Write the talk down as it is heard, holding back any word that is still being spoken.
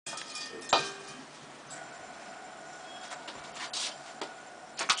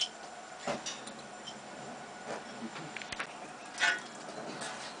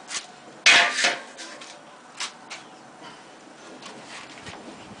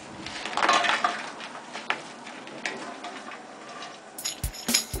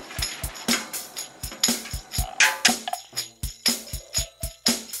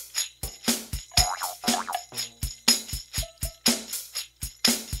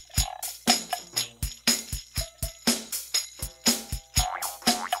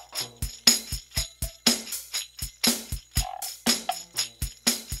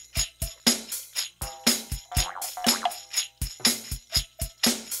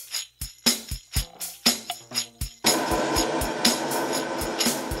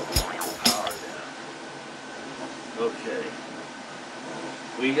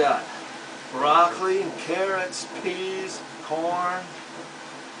We got broccoli, carrots, peas, corn,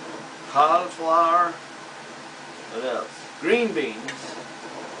 cauliflower, what else? Green beans,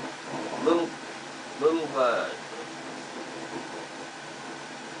 little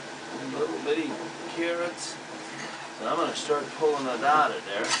bitty carrots. So I'm gonna start pulling it out of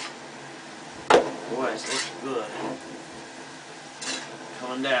there. Boy, it looks good.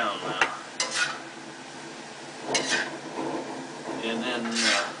 Coming down now. And then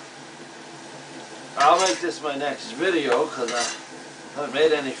I'll make this my next video because I haven't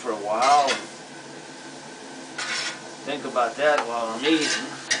made any for a while. Think about that while I'm eating.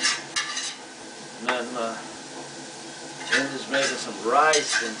 And then just making some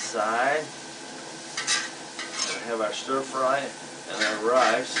rice inside. We have our stir fry and our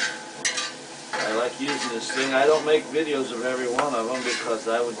rice. I like using this thing. I don't make videos of every one of them because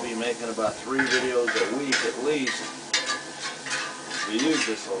I would be making about 3 videos a week at least. We use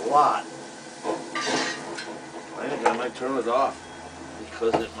this a lot. I think I might turn it off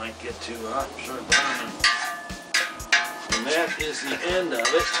because it might get too hot. Sure, burning. And that is the end of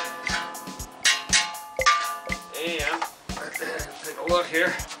it. And take a look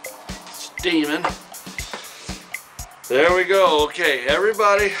here. Steaming. There we go. Okay,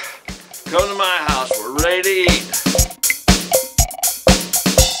 everybody, come to my house. We're ready to eat.